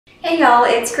Hey y'all,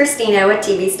 it's Christina with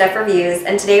TV Stuff Reviews,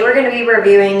 and today we're going to be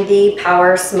reviewing the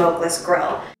Power Smokeless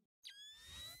Grill.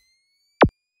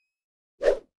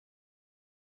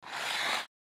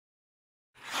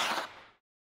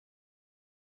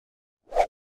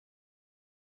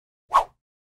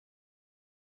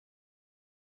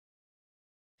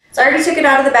 So I already took it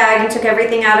out of the bag and took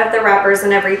everything out of the wrappers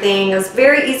and everything. It was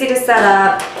very easy to set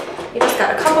up. You just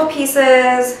got a couple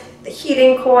pieces, the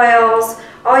heating coils,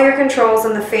 all your controls,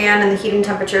 and the fan and the heating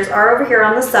temperatures are over here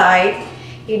on the side.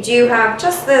 You do have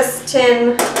just this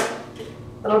tin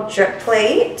little drip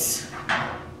plate.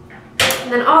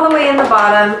 And then all the way in the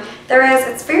bottom,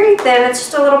 it's very thin, it's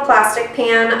just a little plastic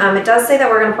pan. It does say that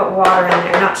we're gonna put water in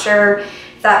there. Not sure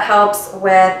if that helps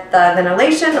with the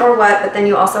ventilation or what, but then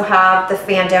you also have the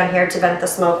fan down here to vent the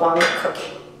smoke while you're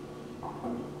cooking.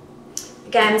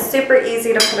 Again, super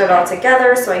easy to put it all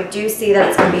together, so I do see that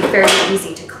it's gonna be fairly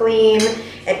easy to clean.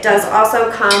 It does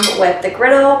also come with the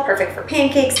griddle, perfect for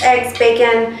pancakes, eggs,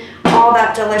 bacon, all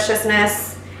that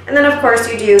deliciousness. And then of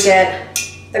course you do get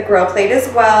the grill plate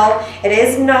as well. It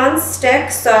is non-stick,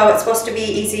 so it's supposed to be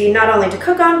easy not only to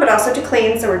cook on, but also to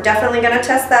clean, so we're definitely gonna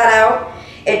test that out.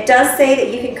 It does say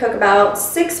that you can cook about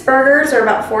 6 burgers or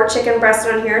about 4 chicken breasts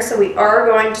on here, so we are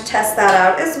going to test that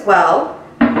out as well.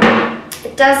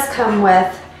 It does come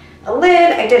with a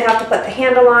lid. I did have to put the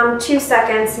handle on, 2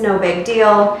 seconds, no big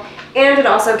deal. And it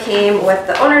also came with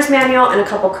the owner's manual and a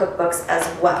couple cookbooks as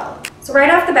well. So right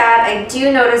off the bat, I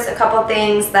do notice a couple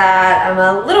things that I'm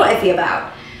a little iffy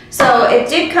about. So it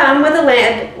did come with a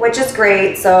lid, which is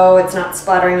great, so it's not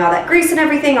splattering all that grease and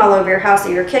everything all over your house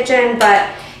or your kitchen, but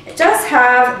it does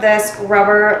have this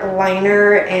rubber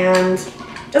liner and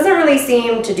doesn't really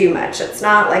seem to do much. It's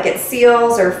not like it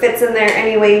seals or fits in there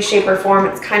any way, shape, or form.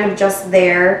 It's kind of just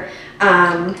there.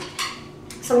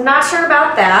 So I'm not sure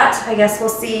about that. I guess we'll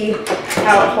see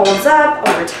how it holds up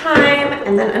over time.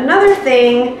 And then another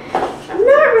thing I'm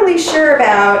not really sure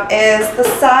about is the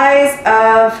size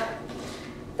of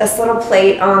this little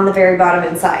plate on the very bottom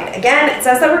inside. Again, it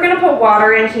says that we're gonna put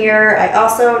water in here. I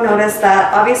also noticed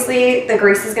that obviously the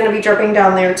grease is gonna be dripping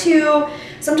down there too.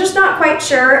 So I'm just not quite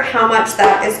sure how much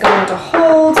that is going to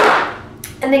hold.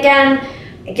 And again,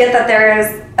 I get that there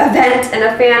is a vent and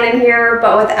a fan in here,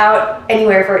 but without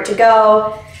anywhere for it to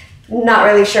go, not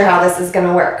really sure how this is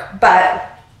gonna work,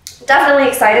 but definitely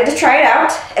excited to try it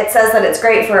out. It says that it's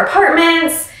great for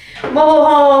apartments, mobile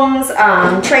homes,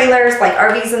 trailers like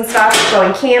RVs and stuff,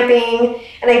 going camping,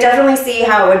 and I definitely see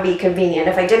how it would be convenient.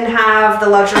 If I didn't have the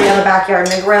luxury of a backyard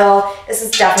and a grill, this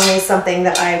is definitely something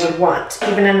that I would want.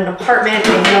 Even in an apartment,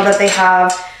 I know that they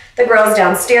have the grills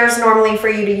downstairs normally for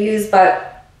you to use, but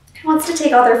who wants to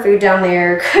take all their food down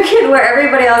there, cook it where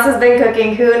everybody else has been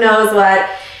cooking, who knows what,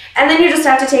 and then you just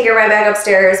have to take it right back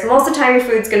upstairs. Most of the time your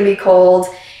food's gonna be cold.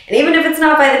 And even if it's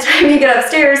not by the time you get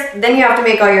upstairs, then you have to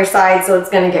make all your sides, so it's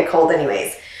gonna get cold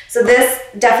anyways. So this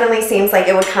definitely seems like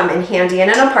it would come in handy in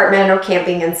an apartment or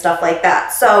camping and stuff like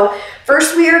that. So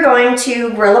first we are going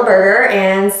to grill a burger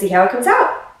and see how it comes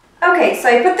out. Okay, so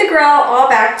I put the grill all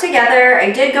back together. I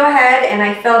did go ahead and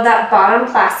I filled that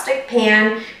bottom plastic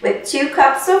pan with 2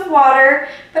 cups of water,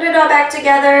 put it all back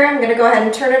together. I'm gonna go ahead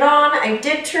and turn it on. I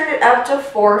did turn it up to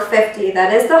 450.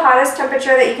 That is the hottest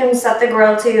temperature that you can set the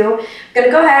grill to. I'm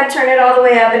gonna go ahead and turn it all the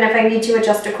way up, and if I need to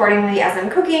adjust accordingly as I'm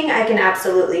cooking, I can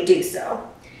absolutely do so.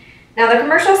 Now the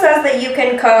commercial says that you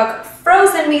can cook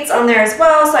frozen meats on there as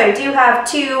well, so I do have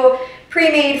 2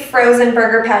 pre-made frozen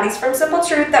burger patties from Simple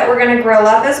Truth that we're gonna grill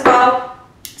up as well.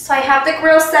 So I have the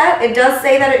grill set. It does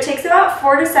say that it takes about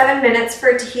 4 to 7 minutes for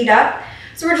it to heat up.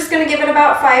 So we're just gonna give it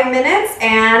about 5 minutes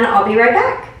and I'll be right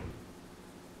back.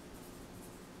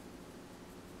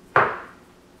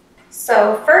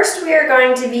 So first we are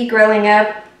going to be grilling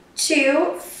up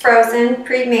 2 frozen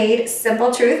pre-made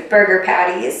Simple Truth burger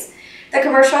patties. The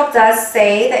commercial does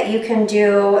say that you can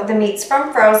do the meats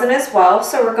from frozen as well,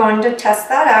 so we're going to test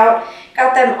that out.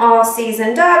 Got them all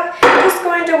seasoned up. Just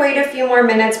going to wait a few more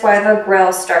minutes while the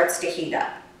grill starts to heat up.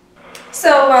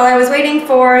 So while I was waiting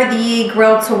for the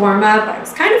grill to warm up, I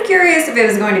was kind of curious if it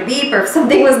was going to beep or if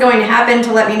something was going to happen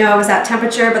to let me know it was at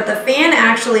temperature, but the fan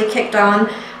actually kicked on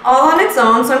all on its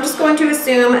own, so I'm just going to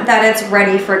assume that it's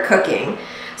ready for cooking.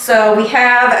 So we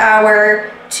have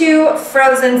our 2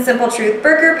 frozen Simple Truth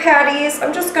burger patties.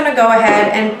 I'm just gonna go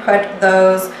ahead and put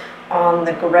those on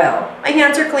the grill. My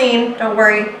hands are clean, don't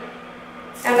worry.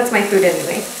 And it's my food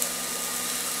anyway.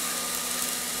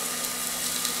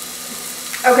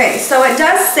 Okay, so it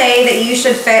does say that you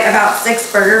should fit about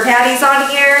 6 burger patties on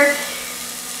here.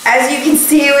 As you can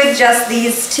see with just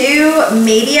these 2,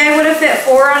 maybe I would have fit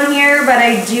 4 on here, but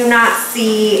I do not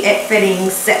see it fitting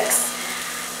 6.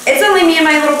 It's only me and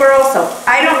my little girl, so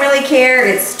I don't really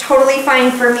it's totally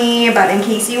fine for me, but in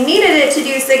case you needed it to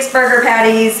do 6 burger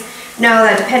patties, know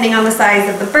that depending on the size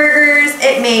of the burgers,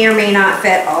 it may or may not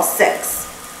fit all 6.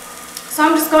 So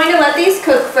I'm just going to let these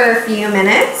cook for a few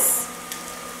minutes.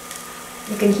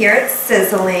 You can hear it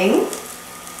sizzling.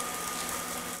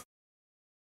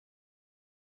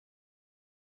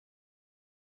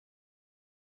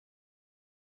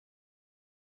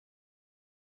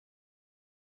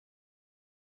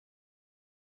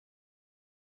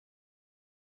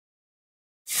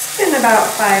 It's been about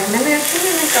 5 minutes. I'm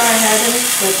going to go ahead and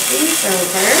flip these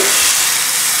over.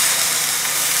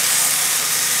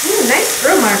 Ooh, nice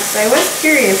grill marks. I was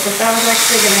curious if that was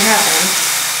actually going to happen.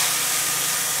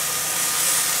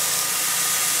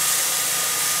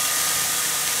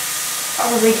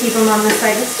 Probably keep them on the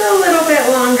side just a little bit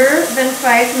longer than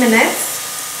 5 minutes.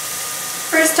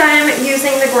 First time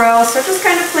using the grill, so just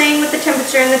kind of playing with the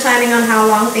temperature and the timing on how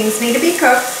long things need to be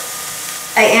cooked.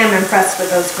 I am impressed with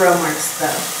those grill marks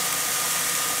though.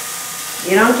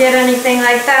 You don't get anything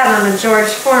like that on a George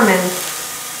Foreman,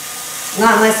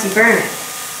 not unless you burn it.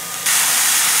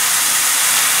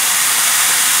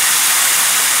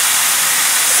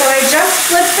 So I just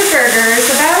flipped the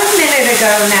burgers about a minute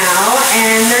ago now,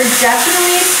 and they're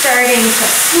definitely starting to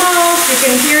smoke. You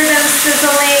can hear them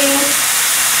sizzling.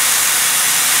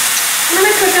 I'm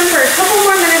going to cook them for a couple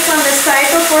more minutes on this side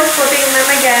before flipping them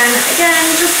again. Again,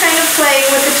 just kind of playing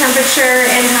with the temperature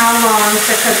and how long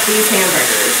to cook these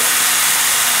hamburgers.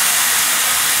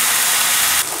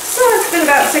 So it's been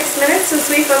about 6 minutes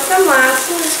since we flipped them last.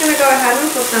 So I'm just going to go ahead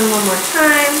and flip them one more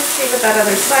time, see what that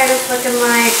other side is looking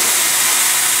like.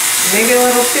 Maybe a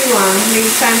little too long,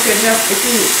 maybe time to adjust the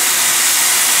heat.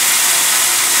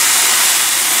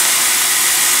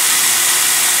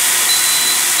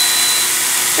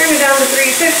 Turn it down to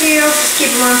 350, I'll just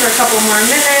keep them on for a couple more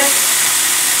minutes,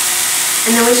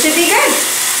 and then we should be good.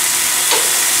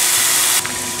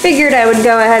 Figured I would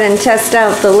go ahead and test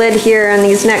out the lid here in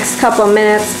these next couple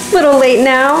minutes. A little late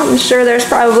now, I'm sure there's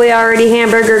probably already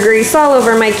hamburger grease all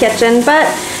over my kitchen, but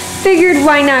figured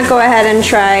why not go ahead and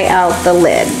try out the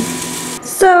lid.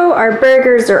 So our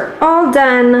burgers are all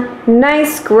done,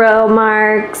 nice grill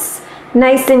marks.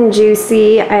 Nice and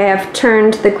juicy. I have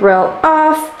turned the grill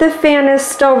off. The fan is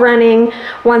still running.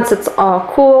 Once it's all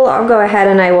cool, I'll go ahead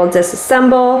and I will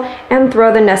disassemble and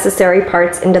throw the necessary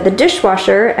parts into the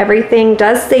dishwasher. Everything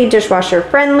does say dishwasher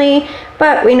friendly,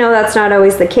 but we know that's not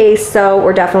always the case, so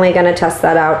we're definitely going to test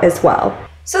that out as well.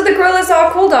 So the grill is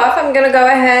all cooled off. I'm going to go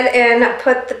ahead and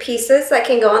put the pieces that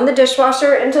can go in the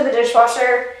dishwasher into the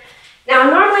dishwasher. Now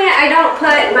normally I don't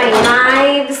put my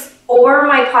knives or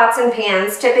my pots and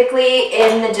pans typically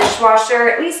in the dishwasher,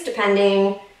 at least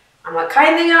depending on what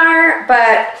kind they are.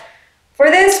 But for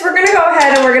this, we're gonna go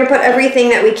ahead and we're gonna put everything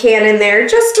that we can in there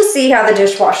just to see how the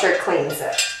dishwasher cleans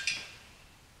it.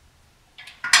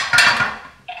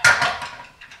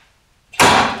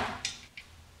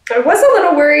 I was a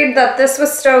little worried that this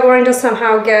was still going to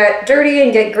somehow get dirty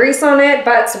and get grease on it,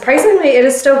 but surprisingly it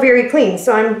is still very clean.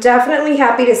 So I'm definitely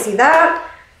happy to see that.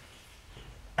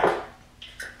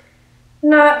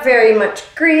 Not very much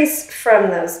grease from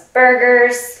those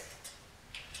burgers.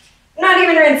 I'm not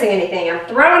even rinsing anything, I'm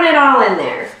throwing it all in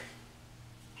there.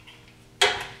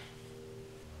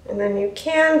 And then you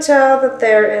can tell that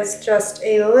there is just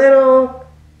a little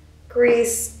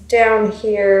grease down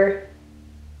here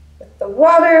with the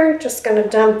water. Just gonna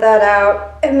dump that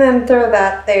out and then throw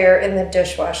that there in the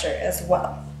dishwasher as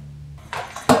well.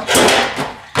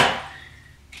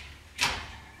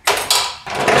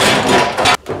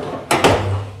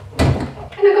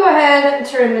 And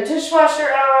turn the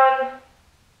dishwasher on,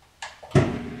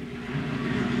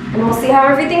 and we'll see how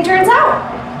everything turns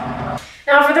out.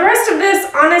 Now for the rest of this,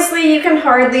 honestly, you can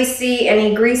hardly see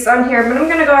any grease on here, but I'm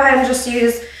going to go ahead and just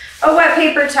use a wet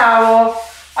paper towel,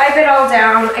 wipe it all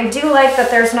down. I do like that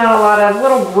there's not a lot of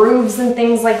little grooves and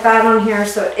things like that on here,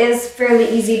 so it is fairly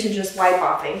easy to just wipe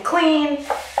off and clean.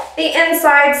 The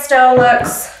inside still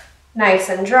looks nice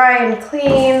and dry and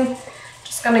clean.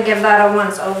 Just going to give that a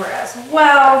once over as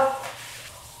well.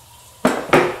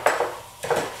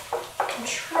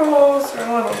 Controls are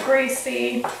a little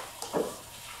greasy.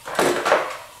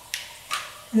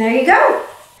 And there you go.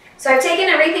 So I've taken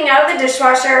everything out of the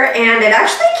dishwasher and it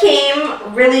actually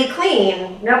came really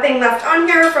clean. Nothing left on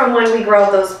here from when we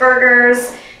grilled those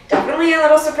burgers. Definitely a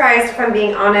little surprised if I'm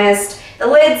being honest. The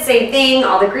lid, same thing.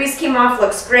 All the grease came off,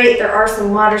 looks great. There are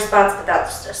some water spots, but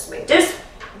that's just my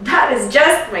that is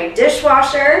just my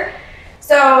dishwasher.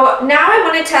 So now I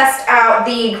want to test out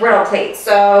the griddle plate.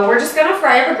 So we're just going to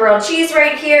fry up a grilled cheese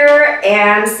right here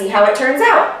and see how it turns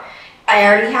out. I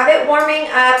already have it warming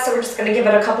up, so we're just going to give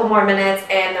it a couple more minutes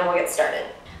and then we'll get started.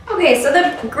 Okay, so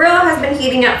the grill has been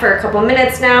heating up for a couple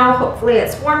minutes now. Hopefully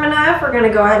it's warm enough. We're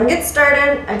gonna go ahead and get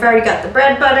started. I've already got the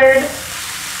bread buttered.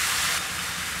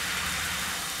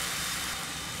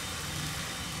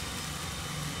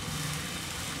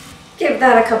 Give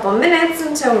that a couple minutes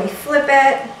until we flip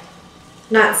it.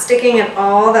 Not sticking at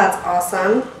all, that's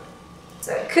awesome.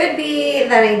 So it could be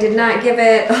that I did not give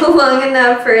it long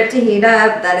enough for it to heat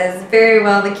up. That is very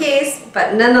well the case,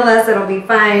 but nonetheless, it'll be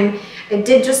fine. I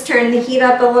did just turn the heat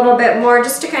up a little bit more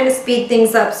just to kind of speed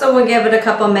things up. So we'll give it a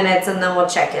couple minutes and then we'll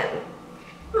check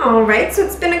in. All right, so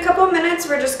it's been a couple minutes.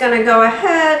 We're just gonna go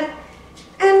ahead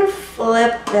and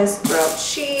flip this grilled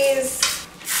cheese.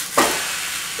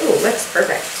 Ooh, looks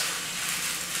perfect.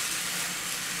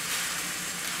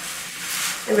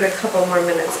 Give it a couple more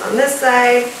minutes on this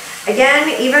side. Again,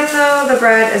 even though the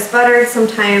bread is buttered,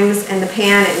 sometimes in the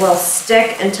pan it will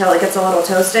stick until it gets a little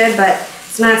toasted, but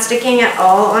it's not sticking at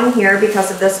all on here because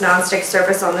of this nonstick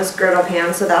surface on this griddle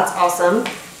pan, so that's awesome.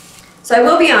 So I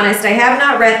will be honest, I have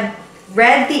not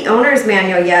read the owner's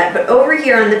manual yet, but over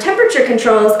here on the temperature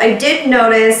controls, I did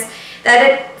notice that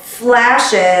it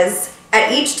flashes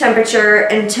at each temperature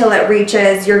until it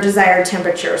reaches your desired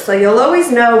temperature. So you'll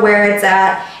always know where it's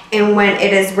at, and when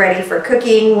it is ready for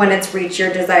cooking, when it's reached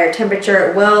your desired temperature,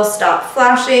 it will stop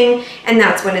flashing, and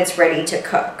that's when it's ready to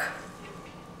cook.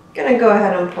 Gonna go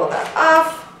ahead and pull that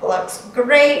off. Looks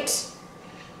great.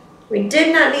 We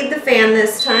did not need the fan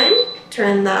this time.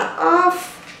 Turn that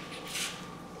off.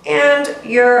 And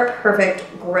your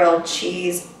perfect grilled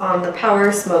cheese on the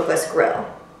Power Smokeless grill.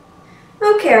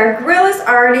 Okay, our grill is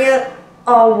already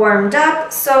all warmed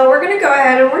up, so we're gonna go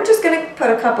ahead and we're just gonna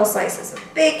put a couple slices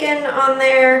of bacon on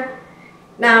there.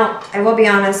 Now, I will be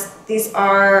honest, these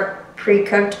are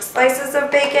pre-cooked slices of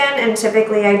bacon, and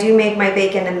typically I do make my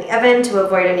bacon in the oven to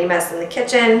avoid any mess in the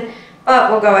kitchen,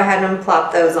 but we'll go ahead and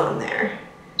plop those on there.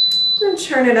 And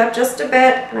turn it up just a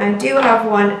bit, and I do have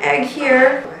one egg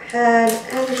here. Go ahead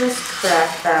and just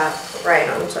crack that right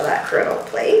onto that griddle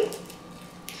plate.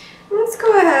 Let's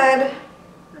go ahead.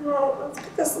 Well, let's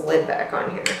put this lid back on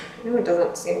here. I know it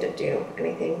doesn't seem to do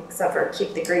anything except for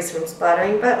keep the grease from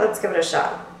splattering, but let's give it a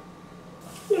shot.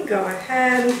 You go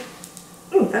ahead.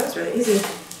 Ooh, that was really easy.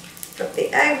 Flip the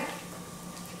egg.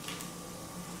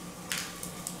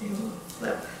 And we'll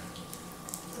flip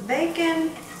the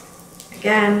bacon.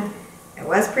 Again, it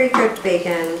was pre-cooked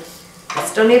bacon. I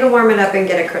still need to warm it up and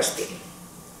get it crispy.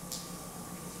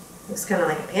 Looks kind of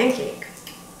like a pancake.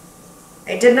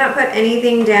 I did not put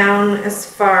anything down as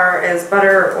far as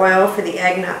butter or oil for the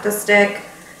egg not to stick,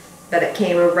 but it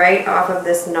came right off of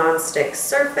this non-stick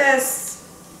surface.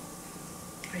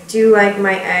 I do like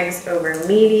my eggs over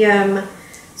medium,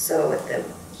 so with the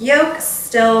yolk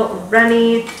still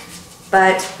runny,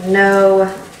 but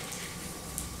no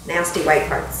nasty white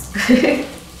parts.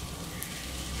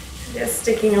 Just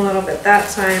sticking a little bit that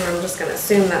time. I'm just gonna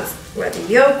assume that's where the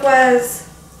yolk was.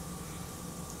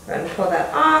 Go ahead and pull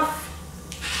that off.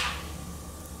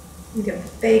 Give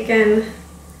the bacon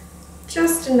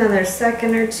just another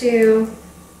second or two.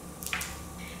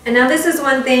 And now this is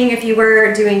one thing, if you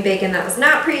were doing bacon that was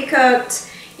not pre-cooked,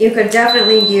 you could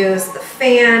definitely use the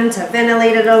fan to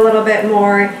ventilate it a little bit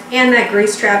more, and that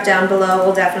grease trap down below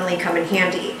will definitely come in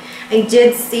handy. I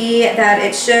did see that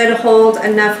it should hold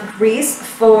enough grease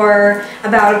for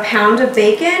about a pound of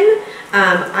bacon.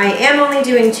 I am only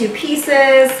doing 2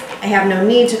 pieces. I have no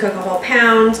need to cook a whole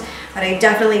pound, but I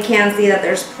definitely can see that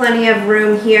there's plenty of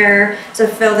room here to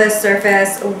fill this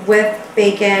surface with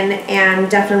bacon,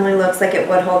 and definitely looks like it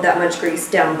would hold that much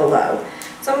grease down below.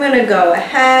 So I'm gonna go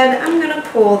ahead, I'm gonna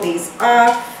pull these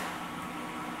off.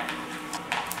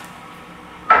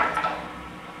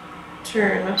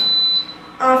 Turn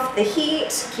off the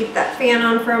heat, keep that fan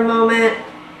on for a moment,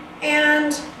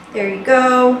 and there you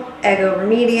go, egg over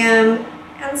medium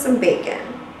and some bacon.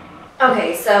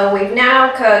 Okay, so we've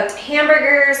now cooked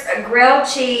hamburgers, a grilled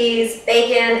cheese,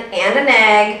 bacon, and an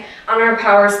egg on our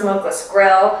Power Smokeless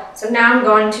grill. So now I'm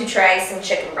going to try some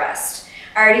chicken breast.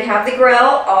 I already have the grill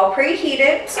all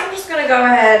preheated, so I'm just gonna go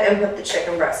ahead and put the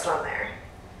chicken breast on there.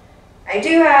 I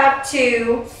do have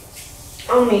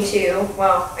only two,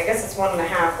 well, I guess it's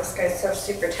 1.5. This guy's so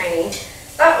super tiny,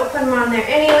 but we'll put them on there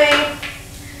anyway.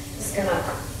 Just gonna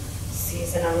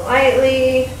season them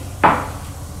lightly.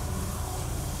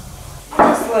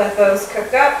 Just let those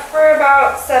cook up for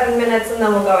about 7 minutes, and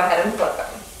then we'll go ahead and flip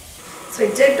them. So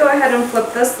I did go ahead and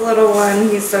flip this little one.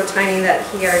 He's so tiny that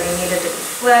he already needed to be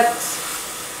flipped.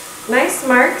 Nice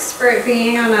marks for it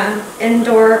being on an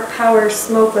indoor Power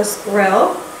Smokeless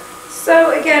grill.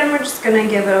 So again, we're just gonna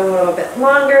give it a little bit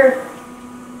longer.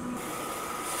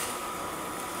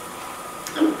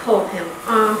 And pull him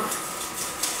off.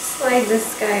 slide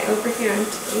this guy over here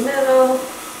into the middle.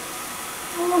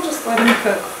 And we'll just let him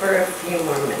cook for a few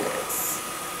more minutes.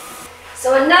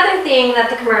 So another thing that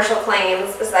the commercial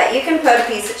claims is that you can put a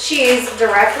piece of cheese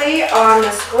directly on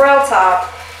this grill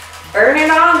top, burn it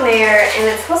on there, and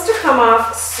it's supposed to come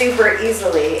off super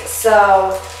easily.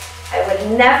 So I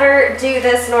would never do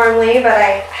this normally, but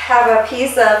I have a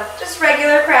piece of just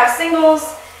regular Kraft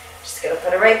singles. Just gonna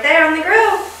put it right there on the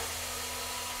grill.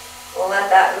 We'll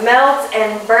let that melt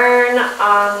and burn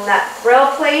on that grill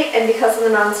plate, and because of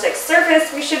the nonstick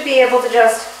surface, we should be able to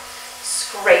just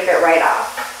scrape it right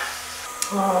off.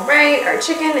 All right, our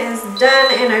chicken is done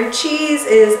and our cheese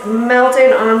is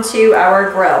melted onto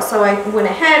our grill. So I went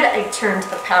ahead, I turned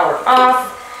the power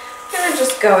off. I'm gonna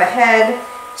just go ahead,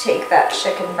 take that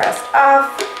chicken breast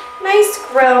off. Nice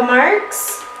grill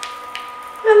marks.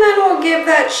 And then we'll give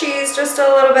that cheese just a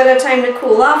little bit of time to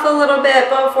cool off a little bit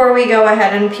before we go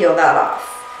ahead and peel that off.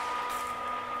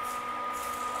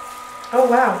 Oh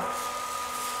wow,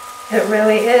 it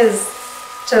really is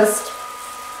just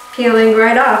peeling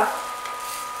right off.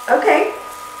 Okay,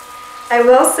 I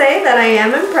will say that I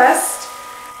am impressed.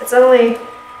 It's only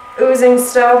oozing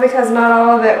still because not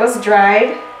all of it was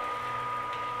dried.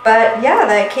 But yeah,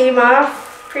 that came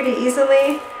off pretty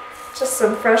easily. Just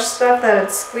some fresh stuff that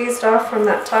had squeezed off from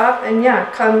that top, and yeah,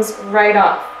 comes right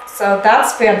off. So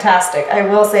that's fantastic. I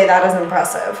will say that is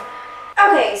impressive.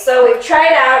 Okay, so we've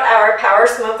tried out our Power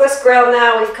Smokeless grill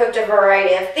now. We've cooked a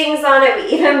variety of things on it.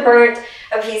 We even burnt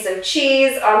a piece of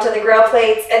cheese onto the grill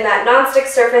plates, and that nonstick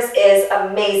surface is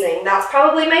amazing. That's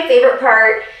probably my favorite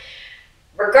part,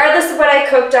 regardless of what I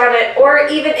cooked on it or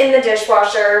even in the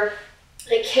dishwasher.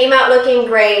 It came out looking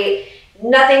great.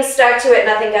 Nothing stuck to it,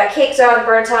 nothing got caked on,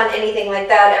 burnt on, anything like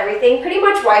that. Everything pretty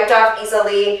much wiped off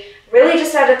easily. Really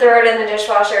just had to throw it in the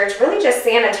dishwasher to really just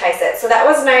sanitize it. So that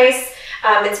was nice.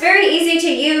 It's very easy to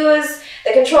use.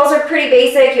 The controls are pretty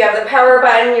basic. You have the power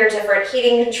button, your different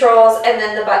heating controls, and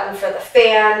then the button for the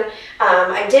fan.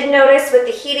 I did notice with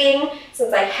the heating,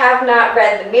 since I have not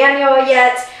read the manual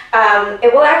yet,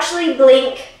 it will actually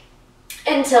blink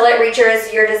until it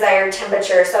reaches your desired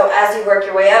temperature. So as you work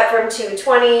your way up from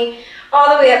 220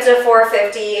 all the way up to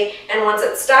 450, and once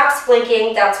it stops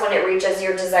blinking, that's when it reaches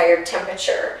your desired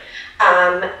temperature.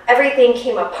 Everything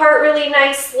came apart really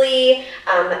nicely.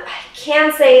 I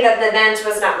can say that the vent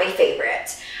was not my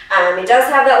favorite. It does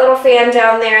have that little fan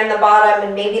down there in the bottom,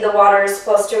 and maybe the water is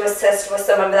supposed to assist with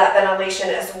some of that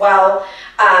ventilation as well.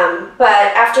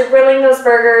 But after grilling those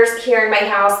burgers here in my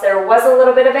house, there was a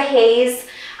little bit of a haze.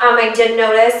 I did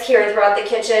notice here throughout the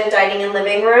kitchen, dining, and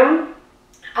living room.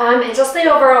 And just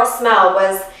the overall smell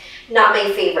was not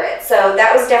my favorite. So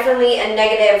that was definitely a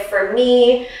negative for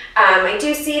me. I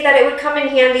do see that it would come in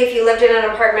handy if you lived in an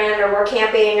apartment or were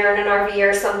camping or in an RV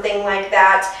or something like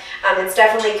that. It's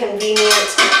definitely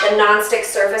convenient. The nonstick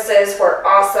surfaces were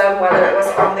awesome, whether it was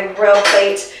on the grill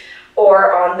plate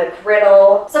or on the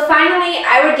griddle. So finally,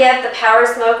 I would give the Power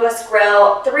Smokeless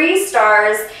Grill 3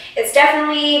 stars. It's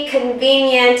definitely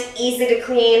convenient, easy to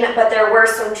clean, but there were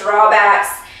some drawbacks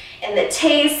in the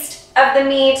taste of the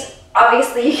meat.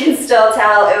 Obviously, you can still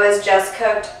tell it was just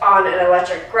cooked on an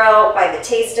electric grill by the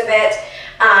taste of it.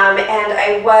 And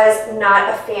I was not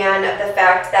a fan of the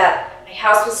fact that my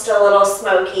house was still a little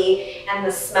smoky and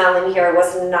the smell in here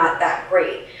was not that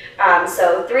great.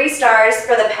 So 3 stars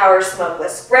for the Power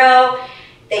Smokeless Grill.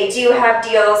 They do have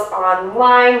deals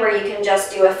online where you can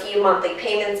just do a few monthly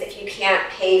payments if you can't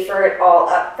pay for it all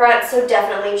up front, so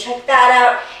definitely check that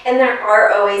out. And there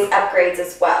are always upgrades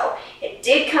as well. It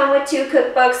did come with 2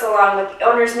 cookbooks along with the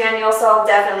owner's manual, so I'll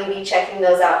definitely be checking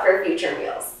those out for future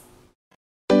meals.